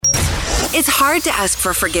It's hard to ask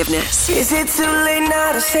for forgiveness. Is it too late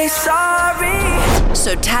now to say sorry?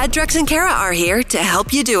 So Tad, Drex, and Kara are here to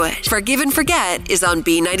help you do it. Forgive and Forget is on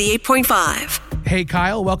B98.5. Hey,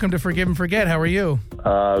 Kyle, welcome to Forgive and Forget. How are you?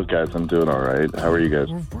 Guys, I'm doing all right. How are you guys?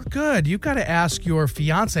 We're good. You've got to ask your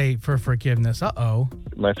fiance for forgiveness. Uh-oh.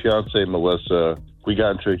 My fiance, Melissa, we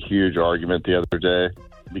got into a huge argument the other day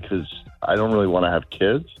because I don't really want to have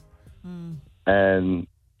kids. And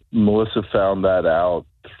Melissa found that out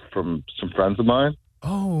from some friends of mine.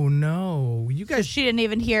 Oh, no. You So guys... she didn't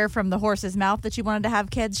even hear from the horse's mouth that you wanted to have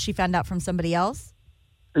kids? She found out from somebody else?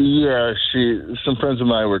 Yeah, some friends of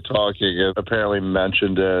mine were talking and apparently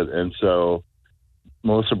mentioned it. And so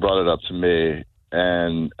Melissa brought it up to me.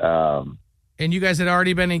 And And you guys had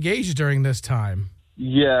already been engaged during this time.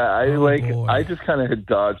 yeah, boy. I just kind of had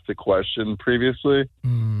dodged the question previously.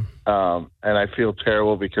 And I feel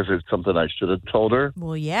terrible because it's something I should have told her.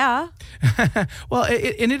 Well, yeah. Well,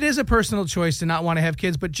 and it is a personal choice to not want to have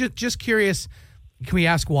kids, but just curious, can we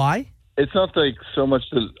ask why? It's not like so much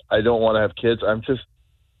that I don't want to have kids.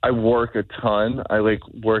 I work a ton. I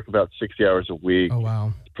work about 60 hours a week Oh,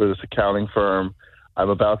 wow. for this accounting firm. I'm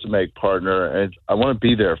about to make partner, and I want to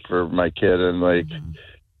be there for my kid, and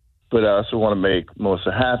but I also want to make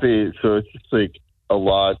Melissa happy. So it's just a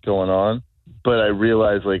lot going on. But I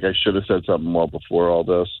realized I should have said something well before all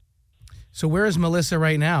this. So where is Melissa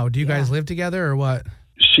right now? Do you guys live together or what?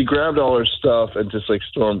 She grabbed all her stuff and just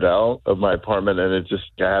stormed out of my apartment, and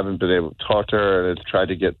I haven't been able to talk to her, and it's tried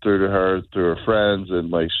to get through to her through her friends, and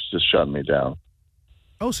she's just shutting me down.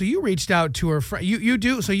 Oh, so you reached out to her friend. You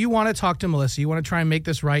do. So you want to talk to Melissa. You want to try and make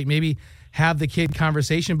this right. Maybe have the kid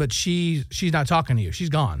conversation, but she's not talking to you. She's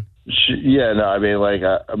gone. I'm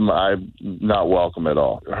not welcome at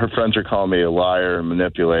all. Her friends are calling me a liar and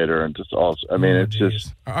manipulator, and just all. It's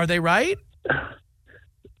just. Are they right?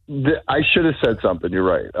 I should have said something. You're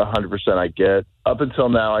right, 100%. I get. Up until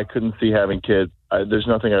now, I couldn't see having kids. There's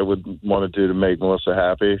nothing I would want to do to make Melissa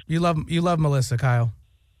happy. You love Melissa, Kyle.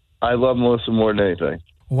 I love Melissa more than anything.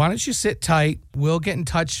 Why don't you sit tight? We'll get in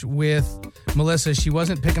touch with Melissa. She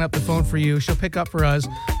wasn't picking up the phone for you. She'll pick up for us.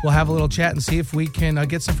 We'll have a little chat and see if we can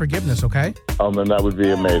get some forgiveness, okay? Then that would be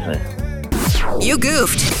amazing. You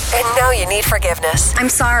goofed, and now you need forgiveness. I'm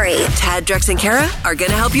sorry. Tad, Drex, and Kara are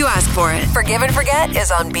going to help you ask for it. Forgive and Forget is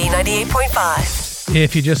on B98.5.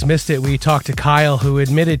 If you just missed it, we talked to Kyle, who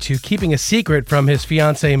admitted to keeping a secret from his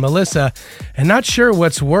fiancée, Melissa, and not sure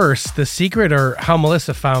what's worse, the secret or how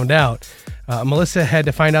Melissa found out. Melissa had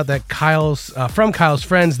to find out that from Kyle's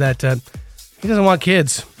friends that he doesn't want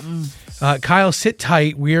kids. Kyle, sit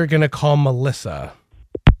tight. We are going to call Melissa.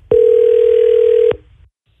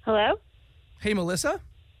 Hello? Hey, Melissa.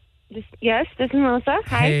 Yes, this is Melissa.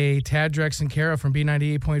 Hi. Hey, Tad, Drex, and Kara from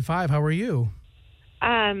B98.5. How are you?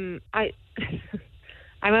 I'm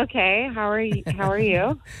okay. How are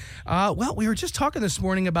you? Well, we were just talking this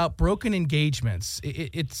morning about broken engagements.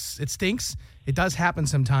 It stinks. It does happen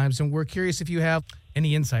sometimes, and we're curious if you have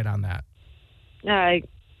any insight on that.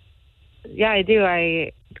 Yeah, I do.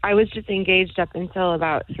 I was just engaged up until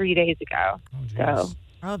about 3 days ago.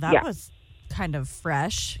 That was kind of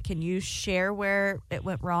fresh. Can you share where it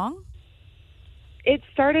went wrong? It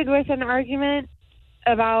started with an argument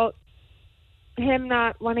about him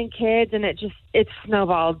not wanting kids, and it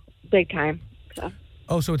snowballed big time.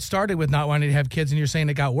 So it started with not wanting to have kids, and you're saying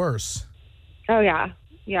it got worse. Oh, yeah.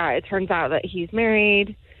 Yeah, it turns out that he's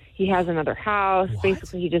married. He has another house. What?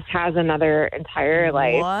 Basically, he just has another entire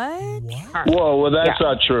life. What? Whoa, well, that's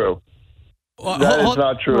not true. That is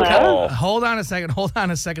not true at all. Hold on a second.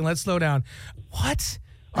 Let's slow down. What?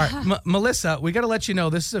 All right, Melissa, we got to let you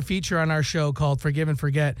know this is a feature on our show called Forgive and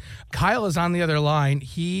Forget. Kyle is on the other line.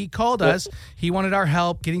 He called us. He wanted our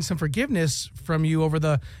help getting some forgiveness from you over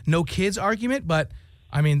the no kids argument. But,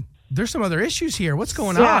 there's some other issues here. What's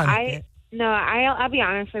going on? I'll be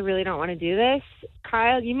honest. I really don't want to do this.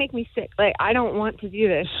 Kyle, you make me sick. I don't want to do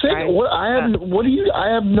this. Sick? What? I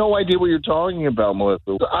have no idea what you're talking about,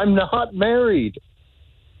 Melissa. I'm not married.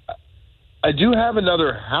 I do have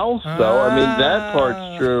another house, though. That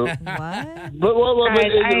part's true. What? But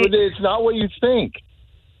it's not what you think.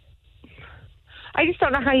 I just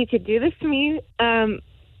don't know how you could do this to me.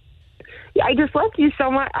 I just love you so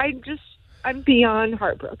much. I'm beyond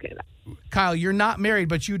heartbroken. Kyle, you're not married,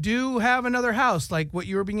 but you do have another house, like what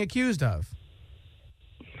you were being accused of.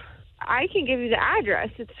 I can give you the address.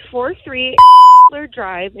 It's 43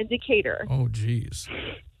 Drive in Decatur. Oh, jeez.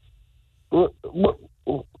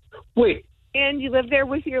 Wait. And you live there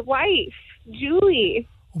with your wife, Julie.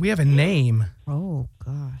 We have a name. Oh,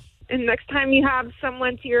 gosh. And next time you have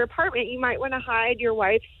someone to your apartment, you might want to hide your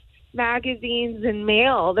wife's magazines and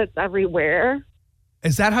mail that's everywhere.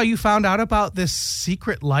 Is that how you found out about this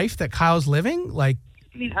secret life that Kyle's living? Like,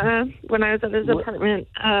 Yeah, when I was at his apartment,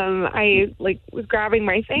 I was grabbing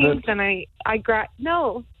my things, and I grabbed.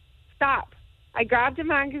 No, stop! I grabbed a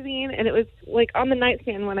magazine, and it was on the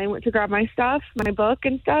nightstand when I went to grab my stuff, my book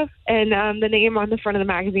and stuff, and the name on the front of the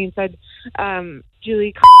magazine said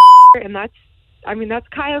Julie, and that's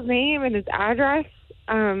Kyle's name and his address.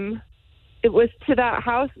 It was to that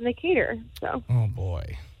house in Decatur. So. Oh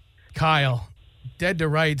boy, Kyle, dead to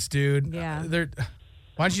rights, dude. Yeah.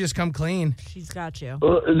 Why don't you just come clean? She's got you.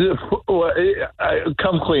 Come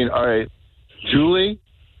clean. All right. Julie,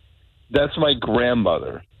 that's my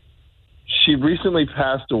grandmother. She recently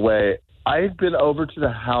passed away. I've been over to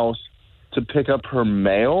the house to pick up her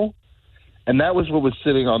mail, and that was what was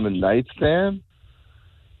sitting on the nightstand.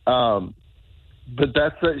 But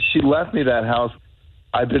she left me that house.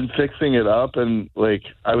 I've been fixing it up, and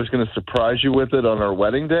I was going to surprise you with it on our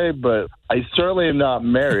wedding day, but I certainly am not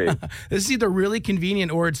married. This is either really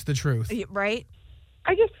convenient or it's the truth. Right?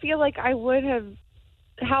 I just feel like I would have.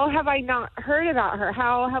 How have I not heard about her?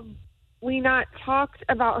 How have we not talked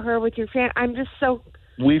about her with your fan? I'm just so.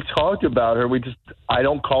 We've talked about her. I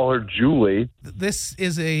don't call her Julie. This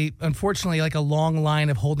is unfortunately a long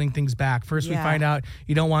line of holding things back. First, we find out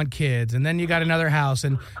you don't want kids, and then you got another house,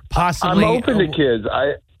 and possibly. I'm open to kids.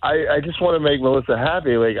 I just want to make Melissa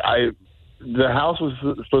happy. The house was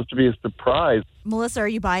supposed to be a surprise. Melissa, are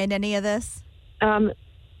you buying any of this?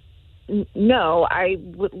 No, I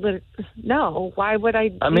would. No, why would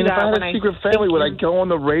I? I mean, if I had a secret family, would I go on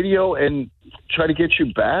the radio and try to get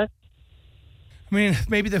you back? I mean,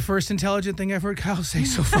 maybe the first intelligent thing I've heard Kyle say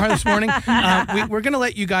so far this morning. We're going to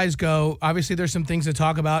let you guys go. Obviously, there's some things to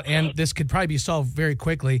talk about, and this could probably be solved very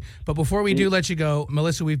quickly. But before we do let you go,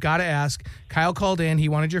 Melissa, we've got to ask. Kyle called in. He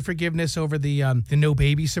wanted your forgiveness over the no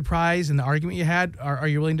baby surprise and the argument you had. Are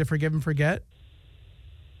you willing to forgive and forget?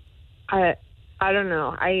 I don't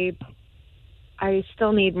know. I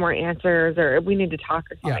still need more answers, or we need to talk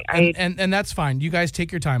or something. Yeah, and that's fine. You guys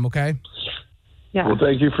take your time, okay? Yeah. Well,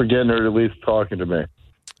 thank you for getting her to at least talking to me.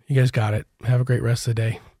 You guys got it. Have a great rest of the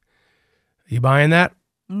day. You buying that?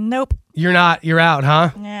 Nope. You're not. You're out, huh?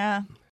 Yeah.